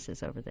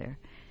successes over there.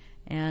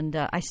 And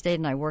I stayed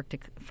and I worked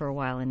for a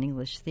while in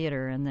English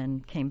theater and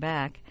then came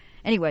back.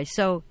 Anyway,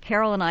 so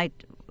Carol and I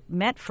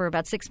met for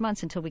about 6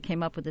 months until we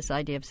came up with this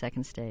idea of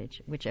Second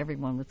Stage, which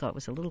everyone thought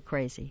was a little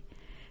crazy,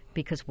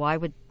 because why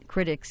would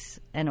critics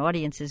and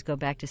audiences go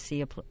back to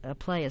see a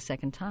play a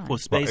second time? Well,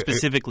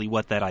 specifically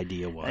what that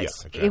idea was. Yeah,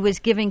 exactly. It was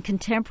giving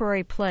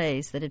contemporary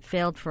plays that had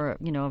failed for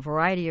a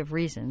variety of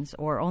reasons,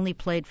 or only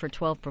played for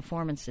 12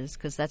 performances,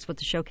 because that's what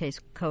the showcase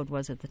code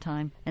was at the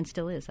time, and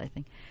still is, I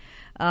think.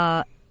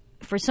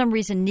 For some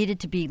reason, needed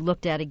to be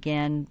looked at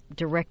again,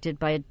 directed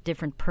by a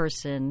different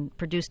person,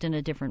 produced in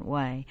a different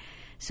way.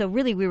 So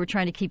really, we were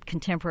trying to keep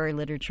contemporary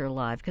literature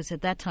alive, because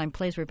at that time,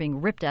 plays were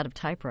being ripped out of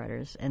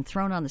typewriters and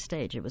thrown on the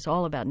stage. It was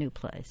all about new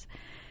plays.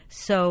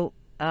 So,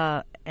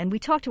 and we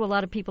talked to a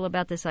lot of people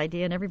about this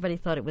idea, and everybody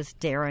thought it was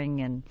daring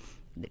and,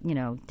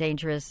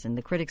 dangerous, and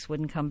the critics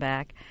wouldn't come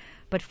back.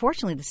 But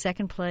fortunately, the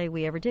second play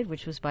we ever did,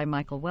 which was by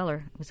Michael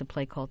Weller, was a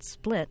play called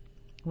Split,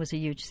 was a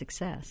huge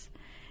success.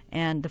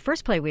 And the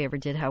first play we ever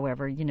did,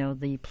 however,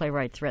 the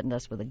playwright threatened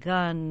us with a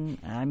gun.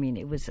 I mean,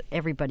 it was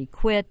everybody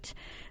quit.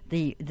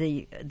 The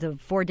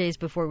 4 days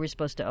before we were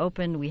supposed to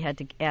open, we had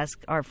to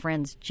ask our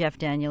friends Jeff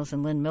Daniels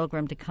and Lynn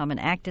Milgram to come and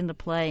act in the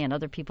play, and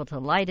other people to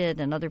light it,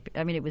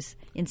 it was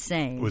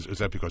insane. Was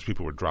that because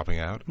people were dropping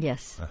out?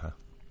 Yes. Uh-huh.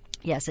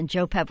 Yes, and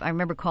Joe Papp, I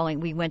remember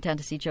we went down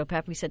to see Joe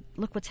Papp. We said,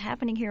 look, what's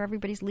happening here?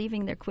 Everybody's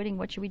leaving. They're quitting.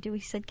 What should we do?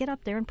 He said, get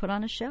up there and put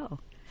on a show.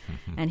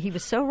 Mm-hmm. And he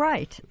was so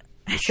right.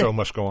 The show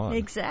must go on.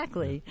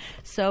 Exactly.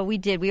 So we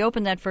did. We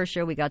opened that first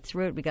show. We got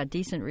through it. We got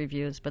decent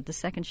reviews. But the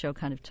second show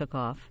kind of took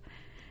off.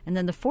 And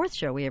then the fourth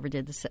show we ever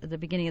did, the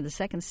beginning of the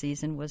second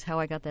season, was How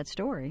I Got That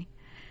Story,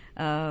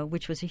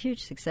 which was a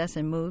huge success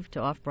and moved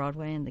to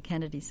Off-Broadway and the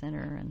Kennedy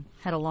Center and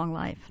had a long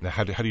life. Now,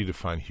 how do you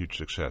define huge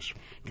success?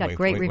 Got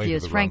great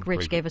reviews. Frank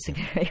Rich gave us a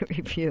great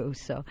review.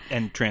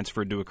 And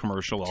transferred to a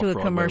commercial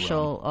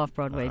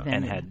Off-Broadway venue.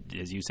 And had,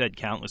 as you said,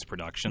 countless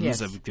productions.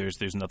 Yes.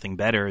 There's nothing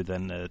better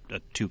than a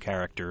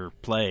 2-character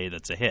play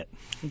that's a hit.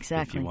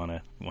 Exactly. If you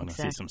want to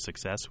see some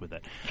success with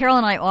it. Carol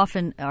and I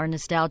often are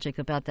nostalgic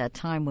about that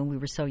time when we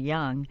were so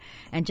young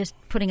and just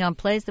putting on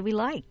plays that we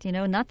liked,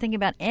 not thinking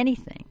about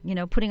anything,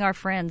 putting our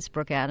friends,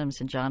 Brooke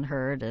Adams and John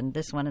Hurd and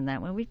this one and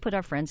that one, we'd put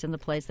our friends in the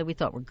plays that we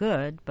thought were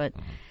good, but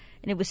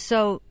and it was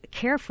so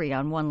carefree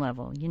on one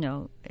level,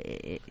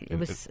 it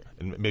was...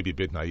 And maybe a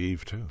bit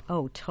naive, too.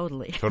 Oh,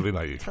 totally. Totally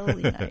naive.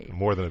 Totally naive.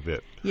 More than a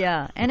bit.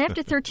 Yeah, and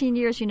after 13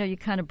 years, you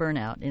kind of burn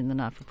out in the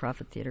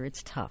not-for-profit theater.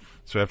 It's tough.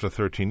 So after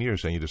 13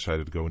 years, then you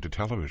decided to go into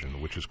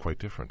television, which is quite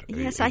different.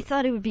 Yes, I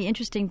thought it would be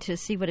interesting to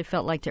see what it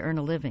felt like to earn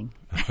a living.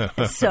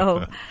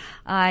 So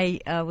I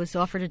was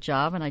offered a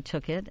job, and I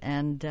took it,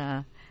 and...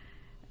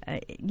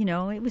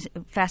 it was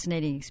a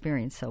fascinating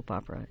experience, soap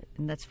opera,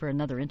 and that's for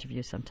another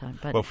interview sometime.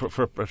 But well,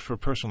 for a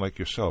person like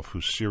yourself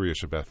who's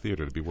serious about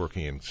theater, to be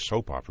working in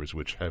soap operas,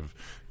 which have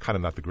kind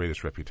of not the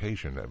greatest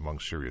reputation among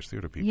serious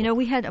theater people.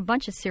 We had a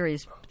bunch of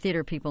serious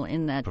theater people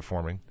in that.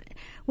 Performing?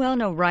 Well,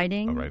 no,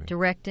 writing.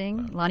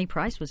 Directing. Lonnie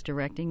Price was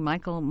directing.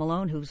 Michael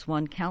Malone, who's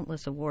won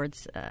countless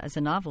awards as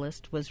a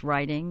novelist, was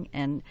writing.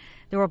 And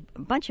there were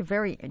a bunch of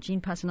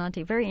Gene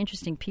Passanante, very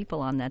interesting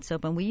people on that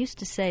soap. And we used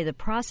to say the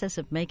process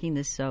of making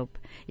this soap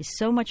is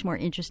so much more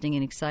interesting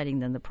and exciting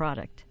than the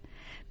product.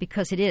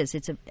 Because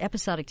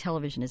episodic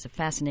television is a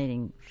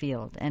fascinating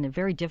field and a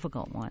very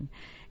difficult one.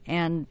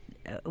 And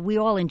we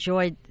all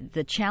enjoyed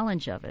the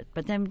challenge of it.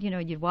 But then,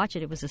 you'd watch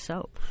it, it was a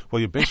soap. Well,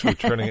 you're basically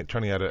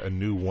turning out a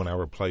new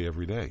 1-hour play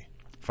every day,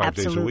 5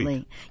 days a week.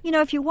 Absolutely.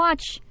 If you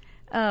watch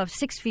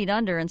 6 Feet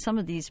Under and some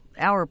of these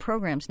hour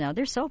programs now,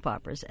 they're soap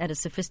operas at a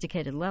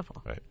sophisticated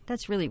level. Right.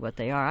 That's really what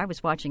they are. I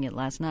was watching it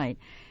last night,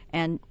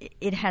 and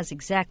it has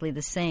exactly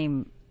the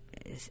same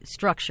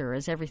structure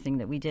as everything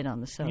that we did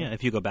on the soap. Yeah,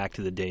 if you go back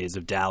to the days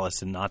of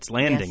Dallas and Knots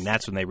Landing, Yes.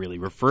 that's when they really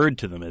referred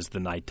to them as the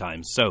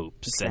nighttime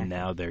soaps, Exactly. and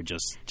now they're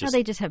just Now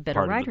they just have better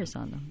part of the- writers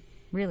on them.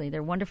 Really,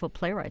 they're wonderful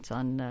playwrights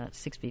on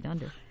 6 Feet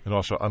Under. And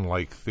also,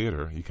 unlike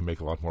theater, you can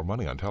make a lot more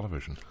money on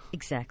television.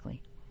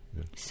 Exactly.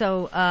 Yeah.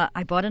 So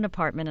I bought an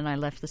apartment and I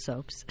left the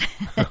soaps,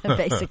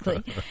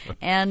 basically.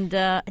 And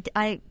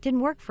I didn't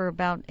work for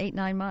about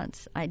 8-9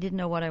 months. I didn't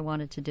know what I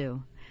wanted to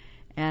do.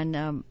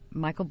 And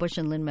Michael Bush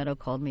and Lynn Meadow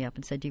called me up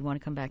and said, "Do you want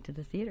to come back to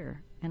the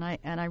theater?" And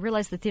I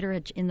realized the theater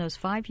had, in those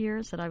 5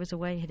 years that I was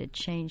away, it had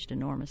changed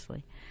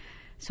enormously.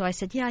 So I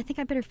said, "Yeah, I think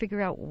I better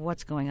figure out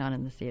what's going on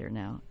in the theater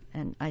now."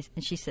 And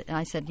she said,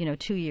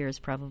 2 years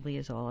probably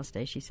is all I'll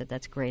stay. She said,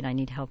 "That's great. I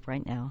need help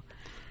right now."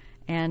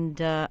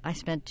 And I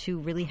spent 2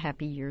 really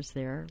happy years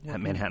there. At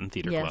Manhattan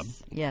Theater Club.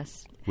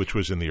 Yes. Which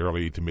was in the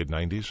early to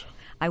mid-'90s?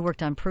 I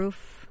worked on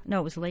Proof. No,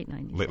 it was late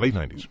 90s. Late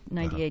 90s.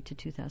 98 to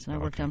 2000. I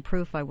worked Okay. on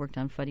Proof. I worked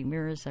on Funny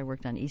Mirrors. I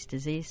worked on East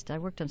is East. I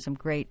worked on some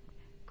great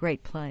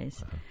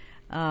plays.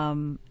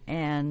 When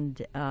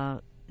I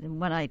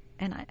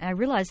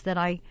realized that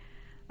I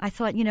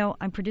thought,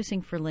 I'm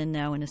producing for Lynn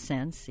now in a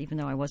sense, even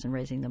though I wasn't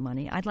raising the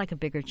money. I'd like a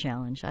bigger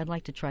challenge. I'd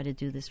like to try to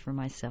do this for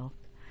myself.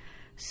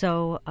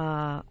 So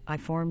I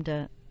formed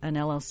an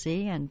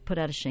LLC and put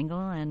out a shingle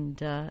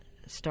and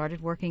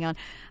started working on.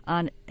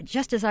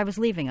 Just as I was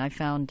leaving, I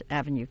found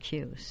Avenue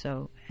Q.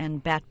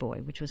 And Bat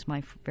Boy, which was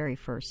my very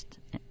first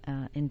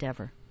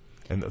endeavor.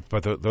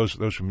 But those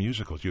were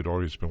musicals. You'd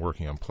always been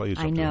working on plays.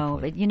 I know,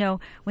 but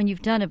when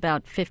you've done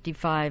about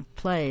 55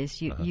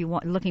 plays, you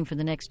want looking for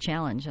the next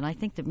challenge. And I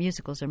think that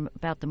musicals are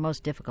about the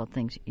most difficult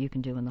things you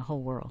can do in the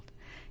whole world.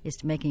 Is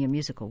to making a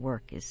musical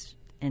work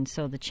and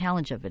so the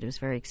challenge of it was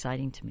very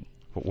exciting to me.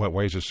 But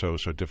why is it so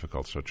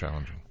difficult, so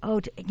challenging?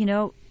 Oh,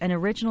 an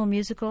original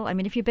musical. I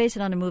mean, if you base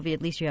it on a movie,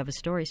 at least you have a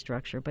story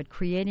structure. But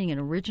creating an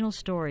original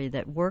story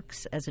that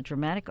works as a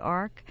dramatic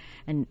arc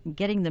and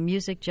getting the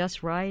music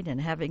just right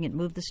and having it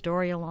move the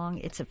story along,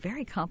 it's a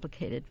very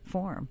complicated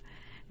form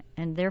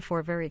and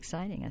therefore very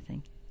exciting, I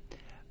think.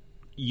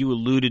 You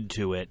alluded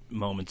to it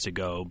moments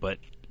ago, but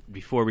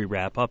before we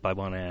wrap up, I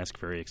want to ask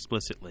very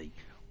explicitly,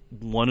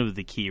 one of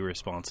the key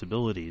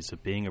responsibilities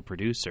of being a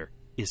producer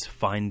is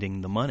finding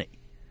the money.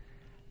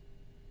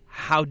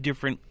 How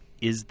different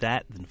is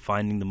that than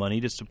finding the money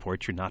to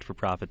support your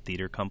not-for-profit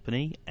theater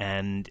company?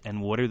 And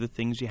what are the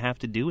things you have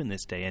to do in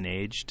this day and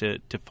age to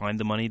find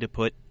the money to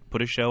put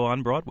a show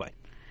on Broadway?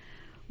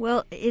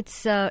 Well,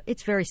 it's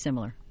very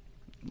similar.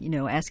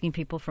 Asking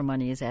people for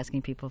money is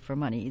asking people for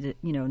money.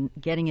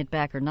 Getting it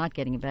back or not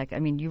getting it back. I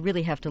mean, you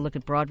really have to look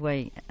at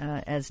Broadway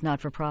as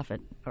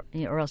not-for-profit,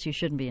 or else you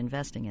shouldn't be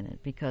investing in it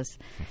because,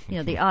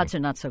 the odds are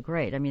not so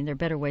great. I mean, there are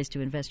better ways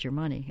to invest your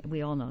money.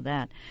 We all know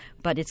that,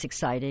 but it's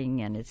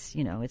exciting and it's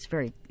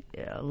very.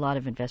 A lot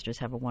of investors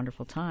have a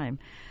wonderful time.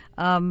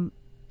 There are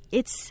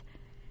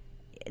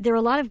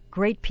a lot of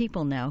great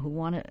people now who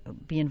want to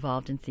be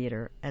involved in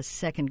theater as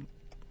second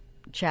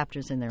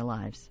chapters in their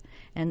lives.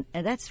 And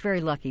that's very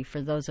lucky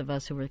for those of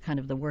us who are kind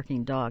of the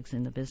working dogs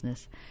in the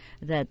business,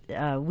 that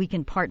we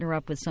can partner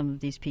up with some of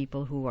these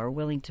people who are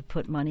willing to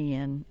put money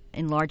in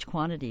large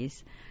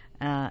quantities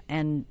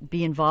and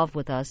be involved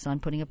with us on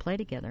putting a play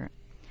together.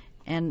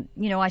 And,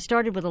 I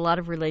started with a lot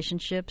of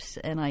relationships,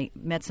 and I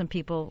met some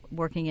people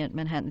working at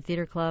Manhattan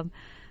Theater Club.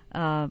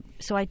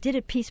 So I did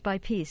it piece by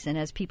piece, and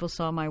as people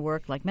saw my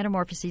work, like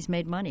Metamorphoses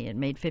made money. It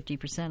made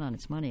 50% on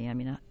its money. I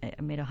mean,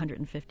 I made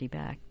 150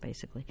 back,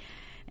 basically.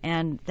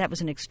 And that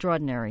was an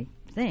extraordinary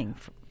thing.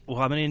 Well,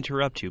 I'm going to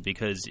interrupt you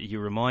because you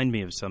remind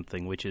me of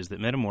something, which is that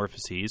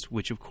Metamorphoses,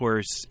 which, of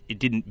course, it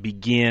didn't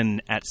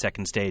begin at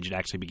Second Stage. It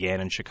actually began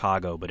in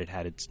Chicago, but it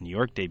had its New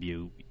York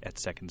debut at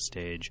Second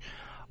Stage.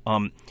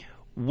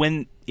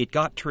 When it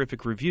got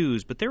terrific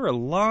reviews, but there were a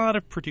lot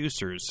of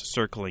producers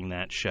circling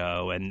that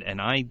show, and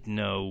I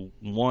know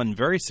one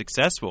very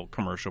successful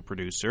commercial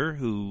producer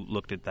who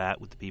looked at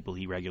that with the people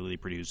he regularly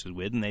produces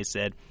with, and they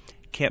said,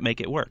 can't make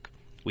it work.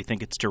 We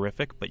think it's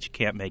terrific, but you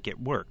can't make it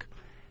work.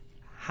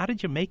 How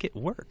did you make it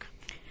work?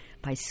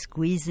 By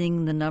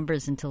squeezing the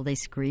numbers until they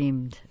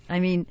screamed. I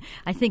mean,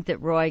 I think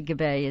that Roy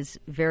Gabay is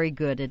very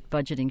good at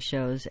budgeting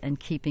shows and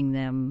keeping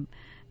them,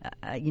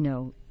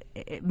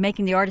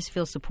 making the artist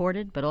feel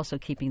supported, but also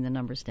keeping the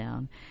numbers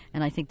down.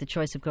 And I think the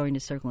choice of going to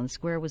Circle and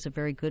Square was a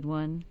very good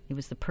one. It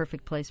was the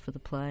perfect place for the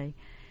play.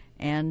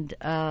 And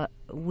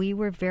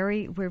we're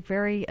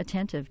very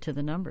attentive to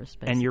the numbers,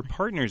 basically. And your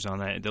partners on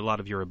that, a lot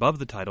of your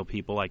above-the-title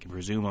people, I can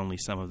presume only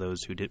some of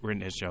those who weren't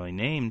necessarily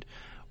named,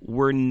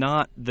 were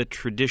not the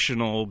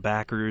traditional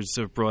backers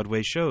of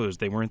Broadway shows.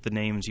 They weren't the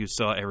names you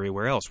saw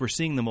everywhere else. We're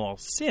seeing them all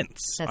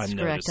since. That's I'm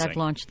correct. noticing. I've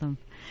launched them.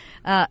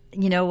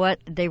 You know what?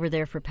 They were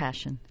there for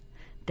passion.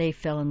 They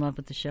fell in love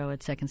with the show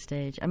at Second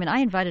Stage. I mean, I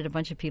invited a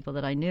bunch of people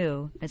that I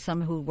knew, and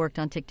some who worked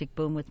on Tick, Tick,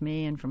 Boom with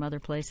me and from other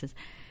places,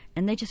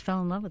 and they just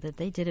fell in love with it.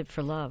 They did it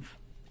for love.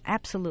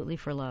 absolutely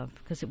for love,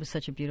 because it was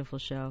such a beautiful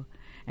show.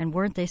 And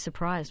weren't they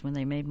surprised when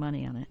they made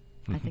money on it?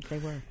 I think they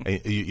were.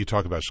 You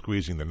talk about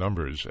squeezing the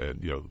numbers.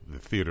 The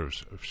theater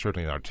is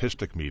certainly an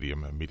artistic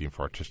medium, a medium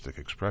for artistic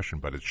expression,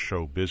 but it's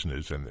show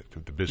business, and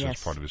the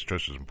business part of it is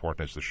just as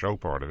important as the show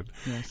part of it.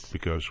 Yes.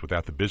 Because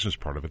without the business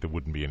part of it, there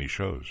wouldn't be any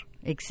shows.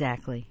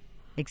 Exactly.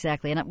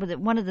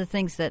 And one of the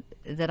things that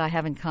I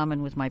have in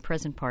common with my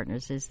present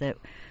partners is that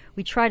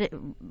we try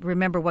to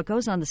remember what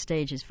goes on the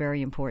stage is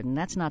very important.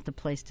 That's not the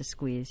place to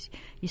squeeze.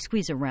 You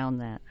squeeze around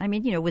that. I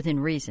mean, within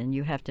reason.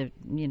 You have to,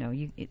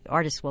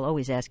 artists will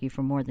always ask you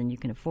for more than you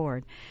can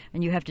afford,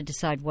 and you have to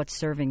decide what's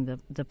serving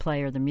the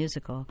play or the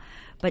musical.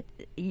 But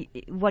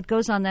what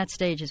goes on that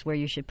stage is where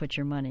you should put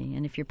your money.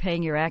 And if you're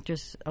paying your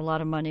actors a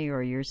lot of money,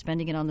 or you're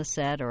spending it on the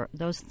set, or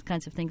those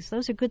kinds of things,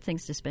 those are good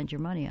things to spend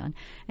your money on.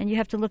 And you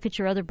have to look at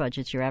your other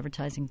budgets, your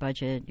advertising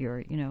budget,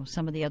 your,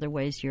 some of the other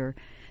ways you're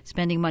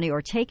spending money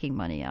or taking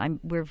money.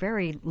 We're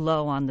very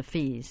low on the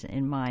fees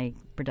in my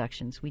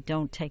productions. We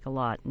don't take a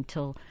lot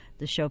until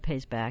the show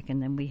pays back,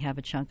 and then we have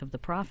a chunk of the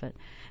profit.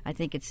 I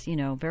think it's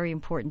very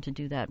important to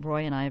do that.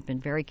 Roy and I have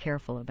been very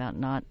careful about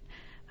not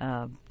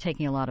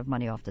taking a lot of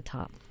money off the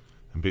top.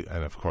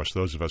 And of course,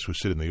 those of us who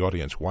sit in the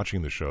audience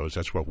watching the shows,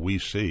 that's what we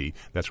see.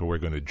 That's what we're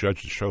going to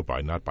judge the show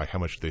by, not by how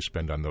much they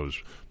spend on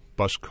those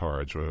bus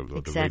cards or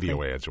the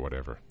radio ads or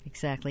whatever.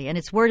 Exactly. And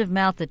it's word of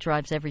mouth that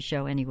drives every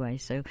show anyway.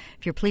 So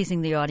if you're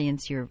pleasing the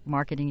audience, you're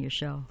marketing your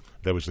show.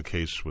 That was the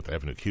case with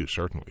Avenue Q,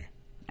 certainly.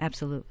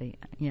 Absolutely.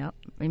 Yeah.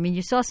 I mean,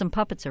 you saw some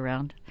puppets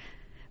around,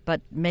 but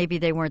maybe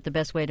they weren't the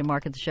best way to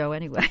market the show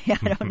anyway.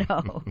 I don't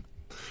know.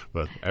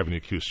 But Avenue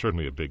Q is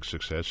certainly a big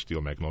success.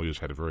 Steel Magnolias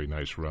had a very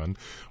nice run.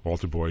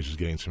 Altar Boys is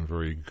getting some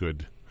very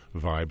good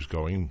vibes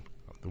going.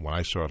 When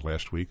I saw it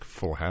last week,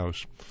 full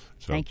house.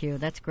 So, thank you.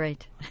 That's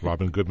great.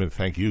 Robin Goodman,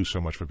 thank you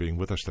so much for being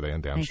with us today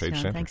on Downstage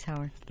Center. Thanks,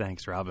 Howard.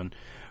 Thanks, Robin.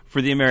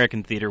 For the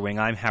American Theater Wing,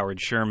 I'm Howard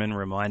Sherman,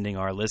 reminding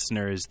our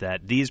listeners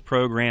that these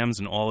programs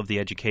and all of the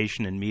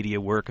education and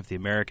media work of the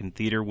American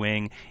Theater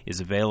Wing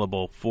is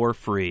available for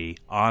free,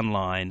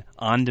 online,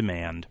 on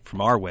demand,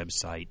 from our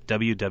website,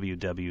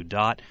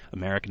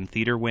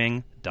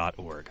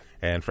 www.americantheaterwing.org.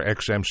 And for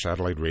XM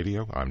Satellite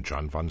Radio, I'm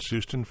John Von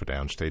Soosten for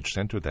Downstage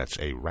Center. That's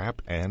a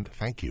wrap, and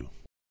thank you.